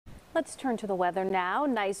Let's turn to the weather now.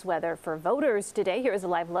 Nice weather for voters today. Here is a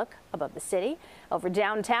live look above the city. Over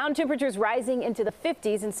downtown, temperatures rising into the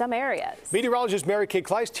 50s in some areas. Meteorologist Mary Kay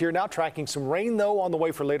Kleist here now, tracking some rain, though, on the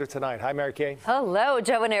way for later tonight. Hi, Mary Kay. Hello,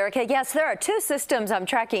 Joe and Erica. Yes, there are two systems I'm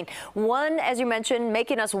tracking. One, as you mentioned,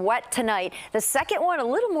 making us wet tonight. The second one, a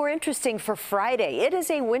little more interesting for Friday. It is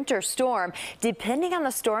a winter storm. Depending on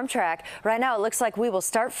the storm track, right now it looks like we will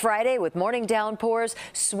start Friday with morning downpours,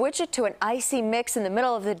 switch it to an icy mix in the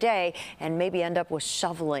middle of the day, and maybe end up with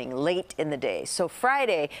shoveling late in the day. So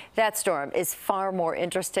Friday, that storm is far more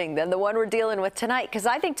interesting than the one we're dealing with tonight, because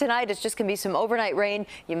I think tonight it's just going to be some overnight rain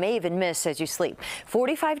you may even miss as you sleep.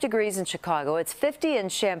 45 degrees in Chicago. It's 50 in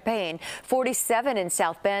Champaign, 47 in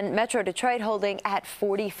South Bend, Metro Detroit holding at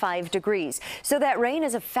 45 degrees. So that rain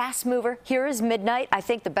is a fast mover. Here is midnight. I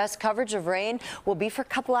think the best coverage of rain will be for a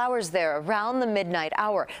couple hours there around the midnight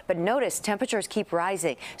hour. But notice temperatures keep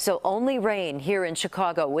rising. So only rain here in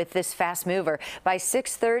Chicago with this fast mover. By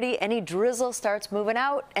 6:30, any drizzle starts moving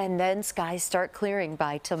out, and then skies start clearing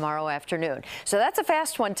by tomorrow afternoon. So that's a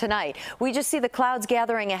fast one tonight. We just see the clouds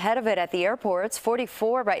gathering ahead of it at the airport. It's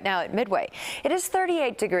 44 right now at Midway. It is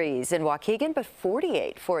 38 degrees in Waukegan, but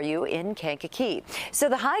 48 for you in Kankakee. So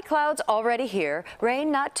the high clouds already here.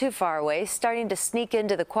 Rain not too far away, starting to sneak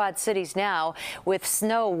into the Quad Cities now, with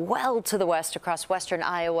snow well to the west across western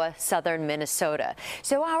Iowa, southern Minnesota.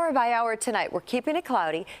 So hour by hour tonight, we're keeping it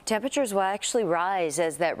cloudy. Temperatures will actually rise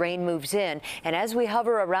as that rain moves in, and as we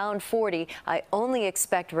hover around 40, I only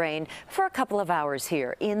expect rain for a couple of hours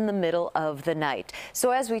here in the middle of the night. So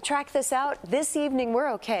as we track this out, this evening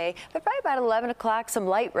we're okay, but by about 11 o'clock, some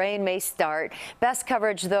light rain may start. Best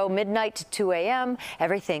coverage, though, midnight to 2 a.m.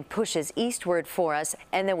 Everything pushes eastward for us,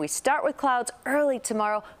 and then we start with clouds early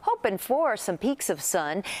tomorrow, hoping for some peaks of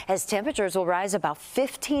sun as temperatures will rise about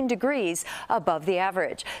 15 degrees above the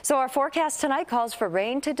average. So our forecast tonight calls for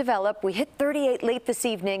rain to develop. We hit 38 late this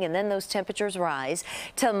evening, and then those temperatures rise.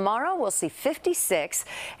 Tomorrow we'll see 56,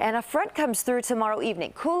 and a front comes through tomorrow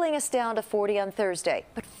evening, cooling us down to 40 on Thursday.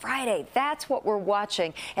 But Friday, that's what we're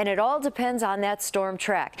watching, and it all depends on that storm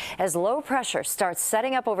track. As low pressure starts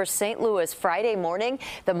setting up over St. Louis Friday morning,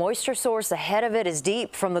 the moisture source ahead of it is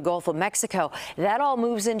deep from the Gulf of Mexico. That all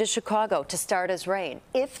moves into Chicago to start as rain.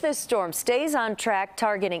 If this storm stays on track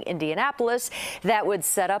targeting Indianapolis, that would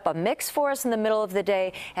set up a mix for us in the middle of the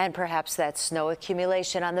day, and perhaps that snow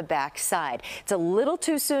accumulation on the back side. It's a little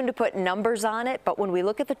too soon to put numbers on it, but when we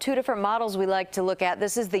look at the two different models we like to look at,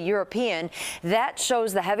 this is the European. That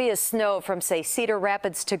shows the heaviest snow from, say, Cedar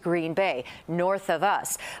Rapids to Green Bay, north of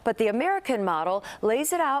us. But the American model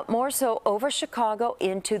lays it out more so over Chicago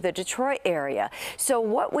into the Detroit area. So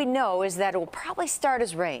what we know is that it will probably start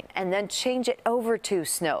as rain and then change it over to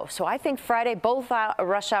snow. So I think Friday, both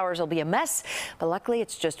rush hours will be a mess, but luckily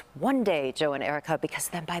it's just one day, Joe and Erica, because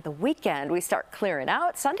then by the weekend we start clearing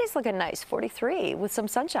out. Sunday's looking nice, 43 with some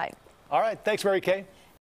sunshine. All right. Thanks, Mary Kay.